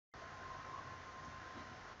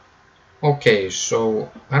Okay,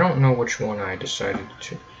 so I don't know which one I decided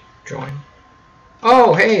to join.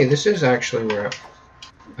 Oh, hey, this is actually where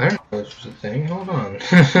I don't know this was a thing. Hold on.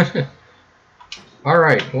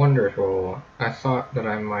 Alright, wonderful. I thought that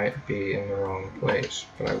I might be in the wrong place,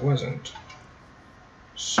 but I wasn't.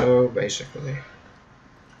 So, basically...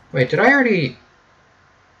 Wait, did I already...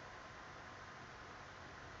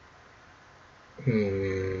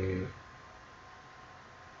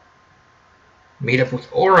 Meet up with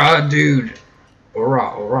Aura, dude!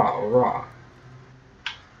 Aura, Aura, Aura.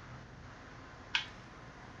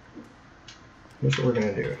 Here's what we're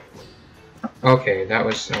gonna do. Okay, that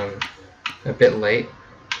was a bit late.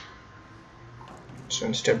 So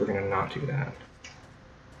instead we're gonna not do that.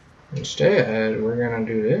 Instead, we're gonna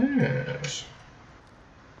do this.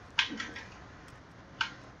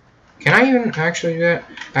 Can I even actually do that?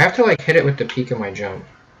 I have to like hit it with the peak of my jump.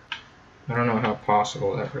 I don't know how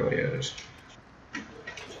possible that really is.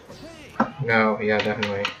 No, yeah,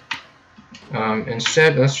 definitely.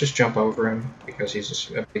 Instead, let's just jump over him because he's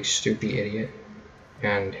a big stupid idiot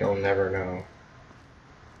and he'll never know.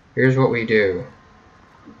 Here's what we do.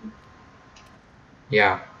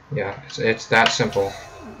 Yeah, it's that simple.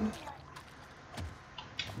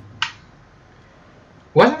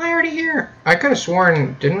 Wasn't I already here? I could have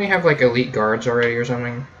sworn, didn't we have like elite guards already or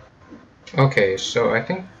something? Okay, so I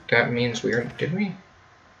think that means we are, did we?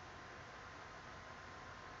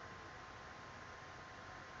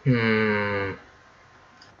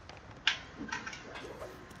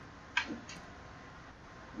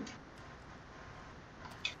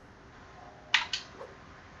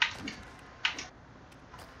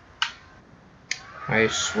 I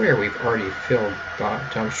swear we've already filled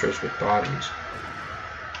dumpsters with bodies.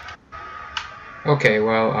 Okay,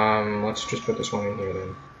 well, let's just put this one in here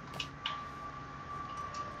then.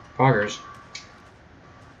 Poggers.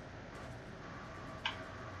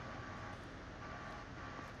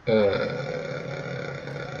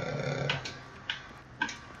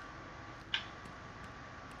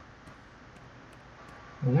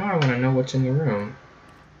 Well, now I want to know what's in the room.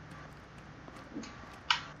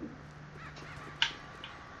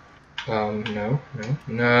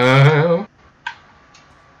 No.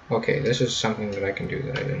 Okay, this is something that I can do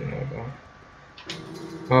that I didn't know about.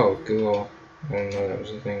 Oh, cool. I didn't know that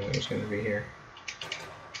was the thing that was going to be here.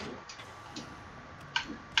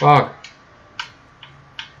 Fog.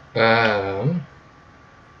 There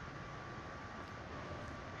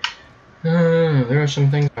are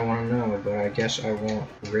some things I want to know, but I guess I won't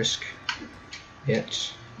risk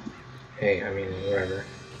it. Hey, I mean, whatever.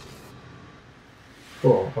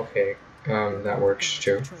 Cool, okay. That works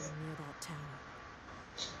too.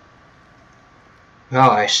 Oh,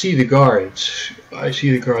 I see the guards. I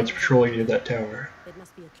see the guards patrolling near that tower. It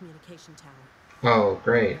must be a communication tower. Oh,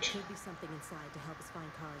 great. Could be something inside to help us find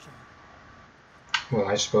Courier. Well,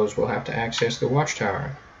 I suppose we'll have to access the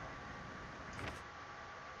watchtower.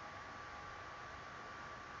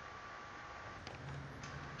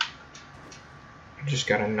 I just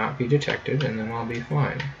gotta not be detected, and then I'll be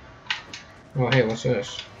fine. Oh, hey, what's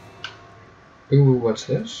this? Ooh, what's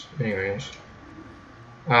this? Anyways.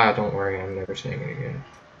 Ah, don't worry, I'm never saying it again.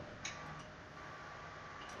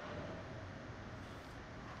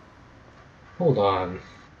 Hold on.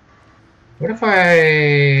 What if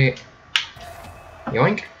I...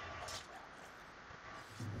 Yoink?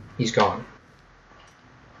 He's gone.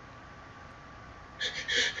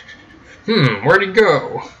 Where'd he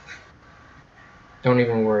go? Don't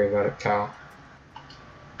even worry about it, pal.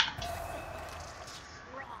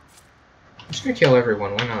 I'm just gonna kill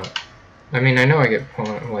everyone, why not? I mean, I know I get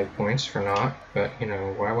like points for not, but you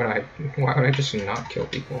know, why would I just not kill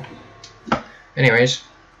people? Anyways,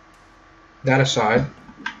 that aside,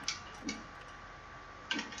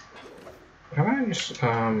 how about I just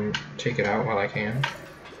take it out while I can?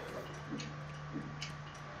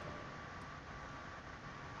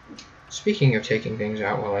 Speaking of taking things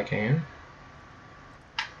out while I can,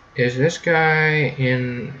 is this guy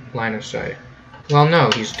in line of sight? Well, no,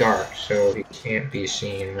 he's dark, so he can't be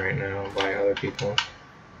seen right now by other people.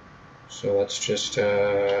 So let's just,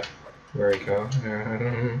 where'd he go?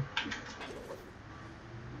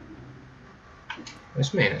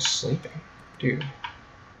 This man is sleeping. Dude.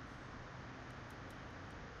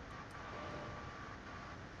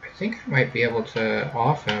 I think I might be able to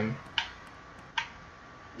off him.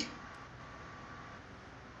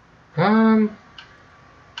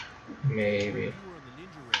 Maybe. You were in the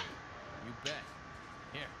ninja raid. You bet.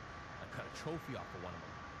 Here, I cut a trophy off of one of them.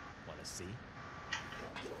 Wanna see?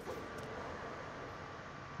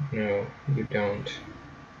 No, you don't.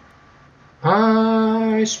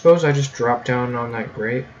 I suppose I just drop down on that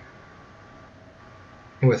grate.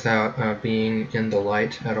 without being in the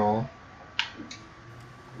light at all.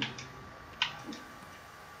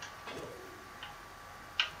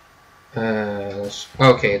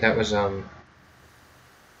 Okay, that was, I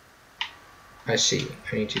see.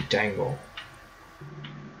 I need to dangle.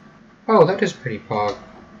 Oh, that is pretty pog.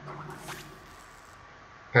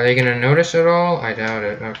 Are they gonna notice at all? I doubt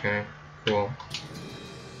it. Okay, cool. We're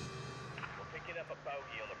picking up a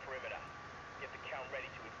bogey on the perimeter. Get the count ready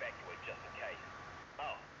to evacuate just in case.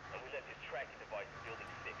 Oh, and we left this tracking device in building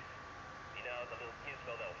 6. You know, the little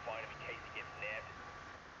gizmo that'll find him in case he gets nabbed?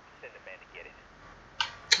 Send a man to get it.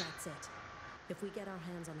 That's it. If we get our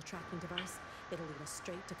hands on the tracking device, it'll lead us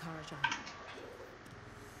straight to Courier.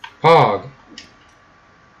 Pog!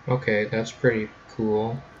 Okay, that's pretty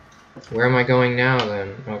cool. Where am I going now,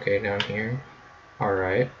 then? Okay, down here.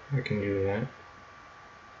 Alright, I can do that.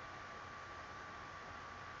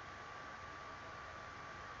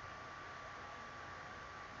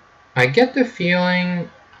 I get the feeling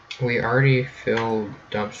we already filled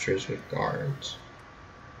dumpsters with guards.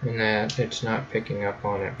 And that it's not picking up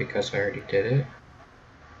on it because I already did it.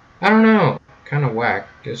 I don't know. Kind of whack.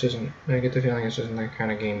 This isn't. I get the feeling this isn't the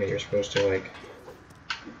kind of game that you're supposed to like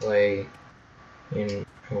play in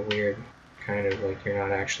a weird kind of like you're not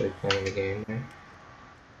actually playing the game way.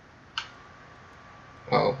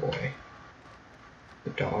 Oh boy. The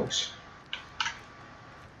dogs.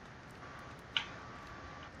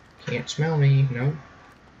 Can't smell me. Nope.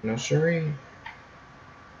 No siree.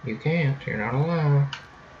 You can't. You're not allowed.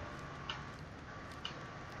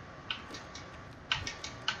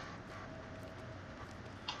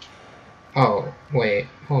 Oh, wait.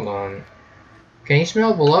 Hold on. Can he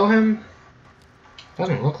smell below him?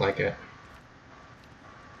 Doesn't look like it.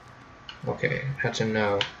 Okay, that's a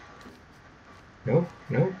no. Nope,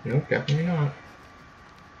 nope, nope, definitely not.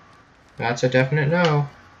 That's a definite no.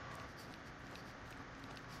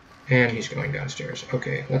 And he's going downstairs.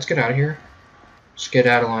 Okay, let's get out of here.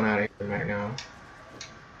 Skedaddle on out of here right now.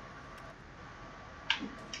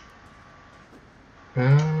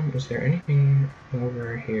 Is there anything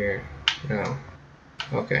over here? No.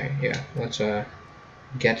 Okay, yeah, let's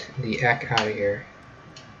get the heck out of here.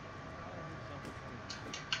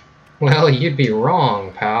 Well, you'd be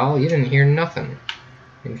wrong, pal. You didn't hear nothing.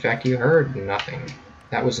 In fact, you heard nothing.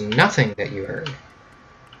 That was nothing that you heard.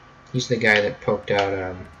 He's the guy that poked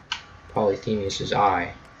out Polyphemus's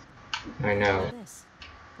eye. I know. This.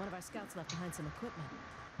 One of our scouts left behind some equipment.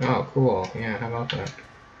 Oh, cool. Yeah, how about that?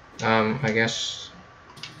 I guess...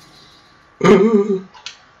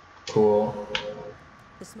 Cool.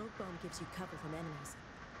 The smoke bomb gives you cover from enemies.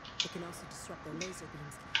 It can also disrupt their laser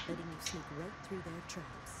beams, letting you sneak right through their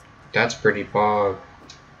traps. That's pretty bog.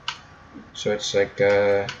 So it's like,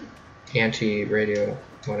 anti-radio,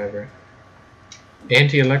 whatever.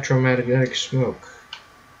 Anti-electromagnetic smoke.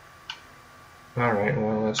 Alright,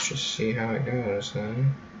 well, let's just see how it goes,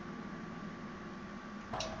 then.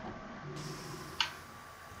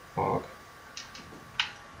 Fog.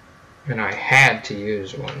 And I had to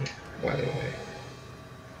use one, by the way.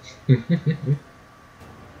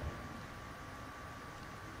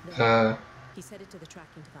 He's headed to the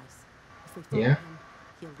tracking device. If we follow yeah? him,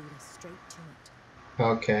 he'll lead us straight to it.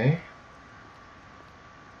 Okay.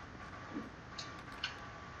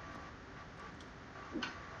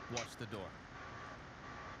 Watch the door.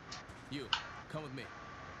 You, come with me.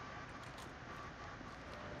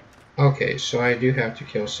 Okay, so I do have to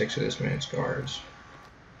kill 6 of this man's guards.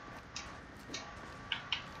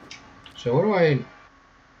 So what do I...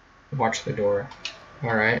 Watch the door.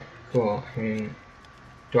 Alright, cool. I mean...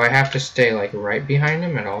 Do I have to stay, like, right behind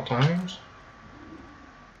him at all times?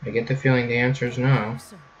 I get the feeling the answer is no.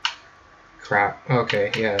 Crap.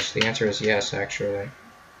 Okay, yes. The answer is yes, actually.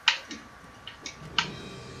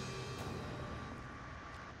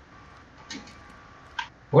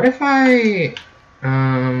 What if I...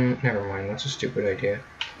 never mind. That's a stupid idea.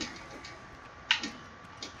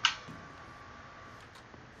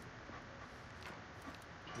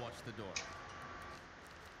 Watch the door.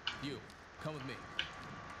 You, come with me.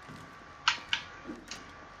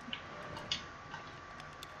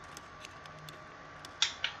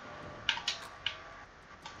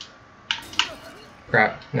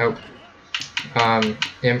 Crap. Nope.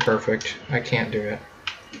 Imperfect. I can't do it.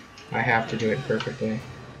 I have to do it perfectly.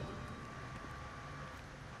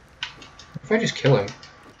 If I just kill him,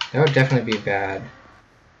 that would definitely be bad.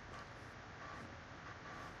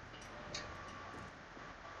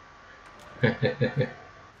 Watch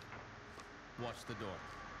the door.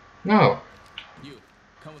 No. You,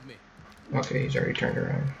 come with me. Okay, he's already turned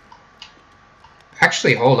around.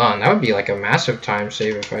 Actually, hold on. That would be like a massive time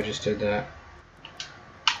save if I just did that.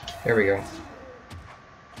 There we go.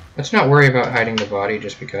 Let's not worry about hiding the body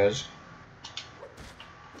just because.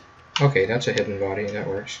 Okay, that's a hidden body. That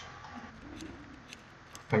works.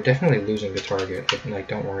 I'm definitely losing the target, but like,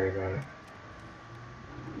 don't worry about it.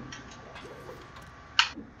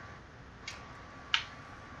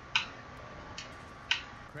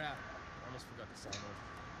 Crap. Almost forgot to sign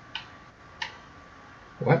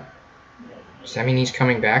over. What? Does that mean he's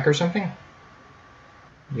coming back or something?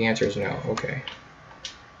 The answer is no. Okay.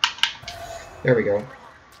 There we go.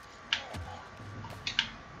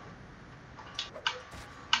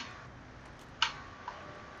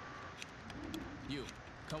 You,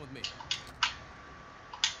 come with me.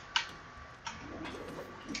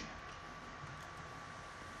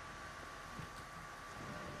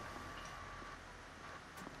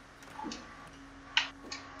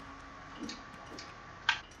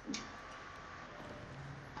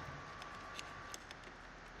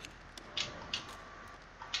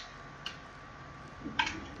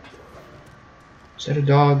 Is that a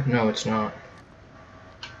dog? No, it's not.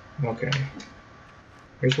 Okay.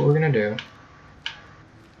 Here's what we're gonna do.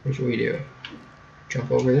 Here's what we do.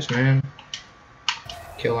 Jump over this man.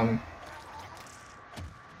 Kill him.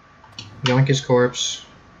 Yoink his corpse.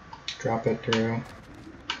 Drop it through.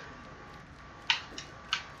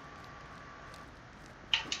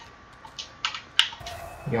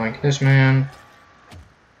 Yoink this man.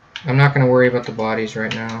 I'm not gonna worry about the bodies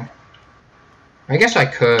right now. I guess I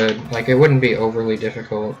could. Like, it wouldn't be overly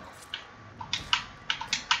difficult.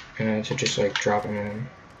 To just, like, drop him in.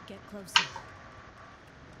 Get closer.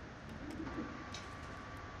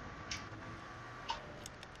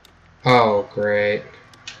 Oh, great.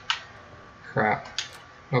 Crap.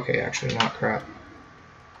 Okay, actually, not crap.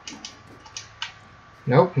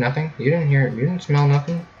 Nope, nothing. You didn't hear it. You didn't smell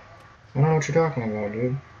nothing. I don't know what you're talking about,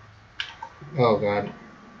 dude. Oh, God.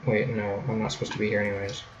 Wait, no. I'm not supposed to be here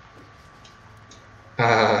anyways.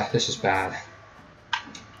 This is bad.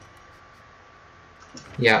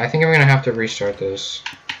 Yeah, I think I'm gonna have to restart this.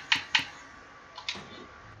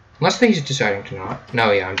 Unless he's deciding to not.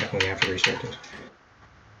 No, yeah, I'm definitely gonna have to restart this.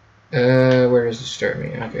 Where does it start me?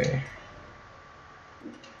 Okay.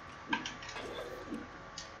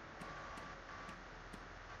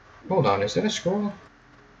 Hold on, is that a scroll?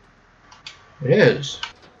 It is.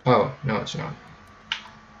 Oh, no, it's not.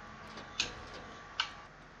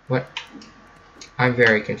 What? I'm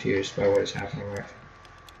very confused by what is happening right.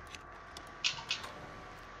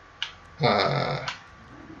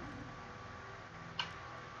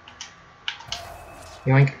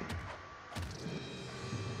 Yoink.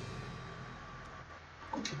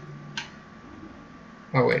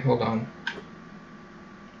 Oh wait, hold on.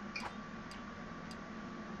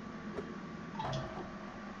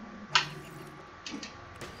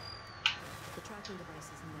 The tracking device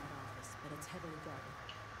is in that office, but it's heavily guarded.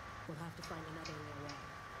 We'll have to find another way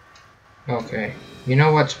around. Okay. You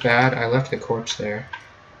know what's bad? I left the corpse there.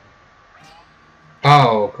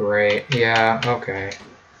 Oh, great. Yeah, okay.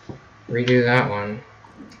 Redo that one.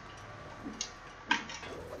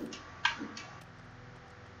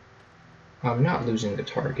 I'm not losing the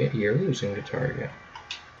target. You're losing the target.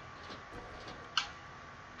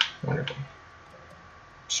 Wonderful.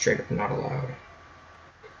 Straight up not allowed.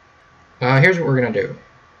 Here's what we're gonna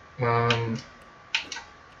do.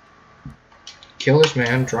 Kill this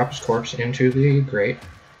man, drop his corpse into the grate.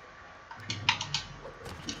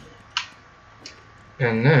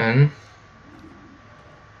 And then...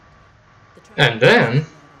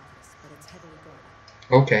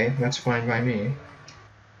 Okay, that's fine by me.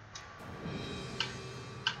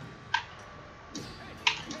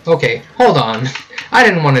 Okay, hold on. I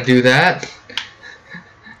didn't want to do that.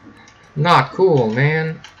 Not cool,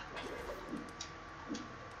 man.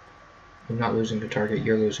 I'm not losing the target,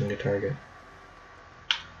 you're losing the target.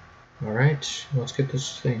 Alright, let's get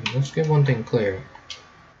this thing. Let's get one thing clear.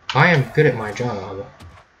 I am good at my job.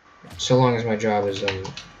 So long as my job is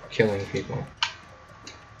killing people.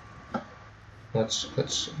 Let's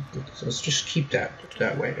just keep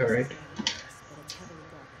that way, alright?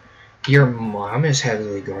 Your mom is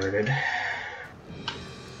heavily guarded.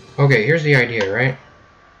 Okay, here's the idea, right?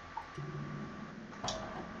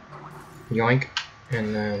 Yoink,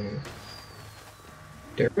 and then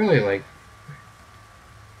they're really like...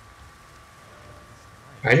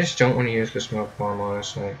 I just don't want to use the smoke bomb,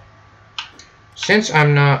 honestly. Since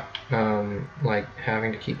I'm not like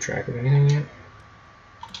having to keep track of anything yet.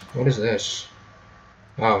 What is this?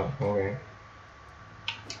 Oh, okay.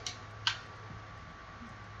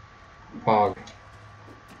 Pog.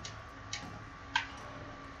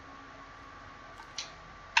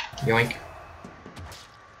 Yoink.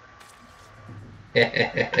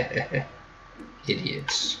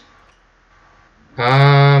 Idiots.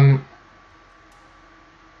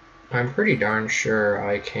 I'm pretty darn sure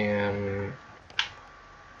I can...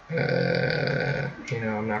 you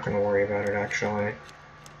know, I'm not going to worry about it, actually.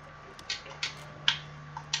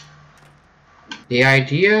 The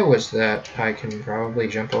idea was that I can probably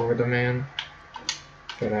jump over the man,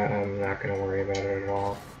 but I'm not going to worry about it at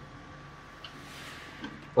all.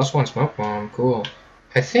 +1 smoke bomb, cool.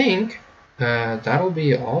 I think that'll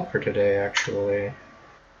be all for today, actually.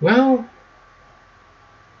 Well,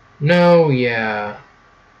 no, yeah.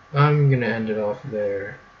 I'm going to end it off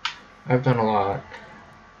there. I've done a lot.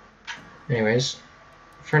 Anyways,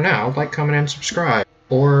 for now, like, comment, and subscribe.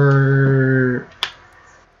 Or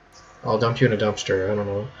I'll dump you in a dumpster, I don't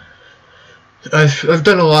know. I've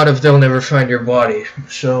done a lot of They'll Never Find Your Body,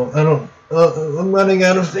 so I don't... I'm running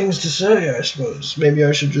out of things to say, I suppose. Maybe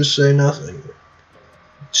I should just say nothing.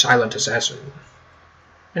 Silent assassin.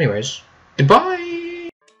 Anyways, goodbye!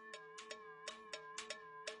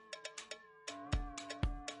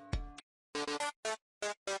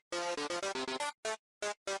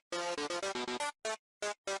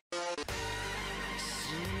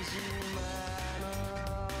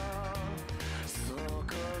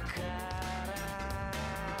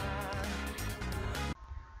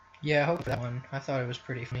 Yeah, I hope that one. I thought it was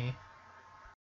pretty funny.